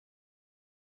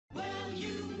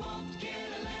won't get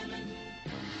a lemon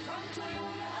from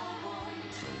Toyota of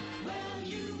Orange. Well,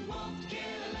 you won't get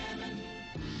a lemon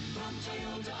from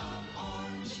Toyota of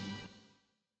Orange.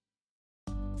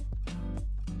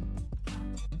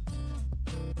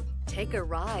 Take a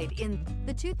ride in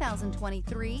the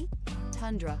 2023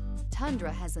 Tundra.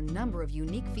 Tundra has a number of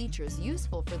unique features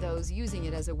useful for those using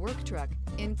it as a work truck,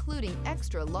 including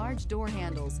extra large door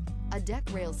handles, a deck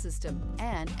rail system,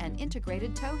 and an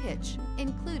integrated tow hitch.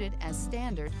 Included as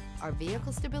standard are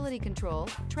vehicle stability control,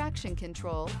 traction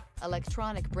control,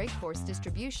 electronic brake force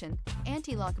distribution,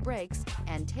 anti-lock brakes,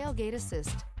 and tailgate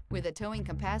assist. With a towing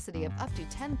capacity of up to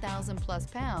 10,000 plus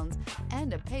pounds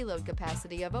and a payload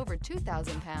capacity of over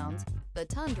 2,000 pounds, the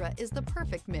Tundra is the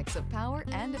perfect mix of power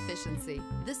and efficiency.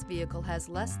 This vehicle has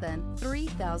less than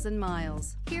 3,000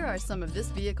 miles. Here are some of this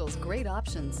vehicle's great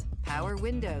options: power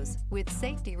windows with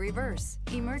safety reverse,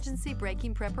 emergency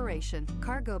braking preparation,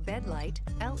 cargo bed light,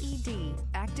 LED,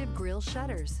 active grille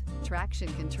shutters,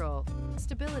 traction control,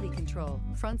 stability control,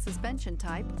 front suspension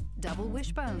type, double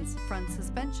wishbones, front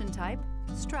suspension type,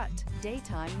 strut,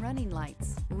 daytime running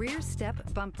lights, rear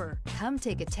step bumper. Come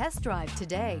take a test drive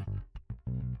today.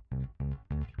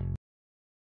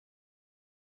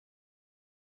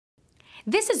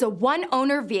 This is a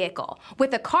one-owner vehicle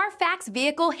with a Carfax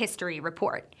Vehicle History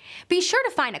Report. Be sure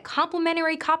to find a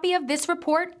complimentary copy of this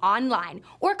report online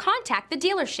or contact the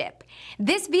dealership.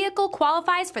 This vehicle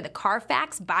qualifies for the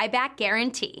Carfax Buyback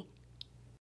Guarantee.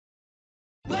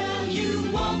 Well, you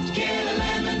won't get a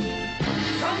lemon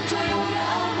from Toyota.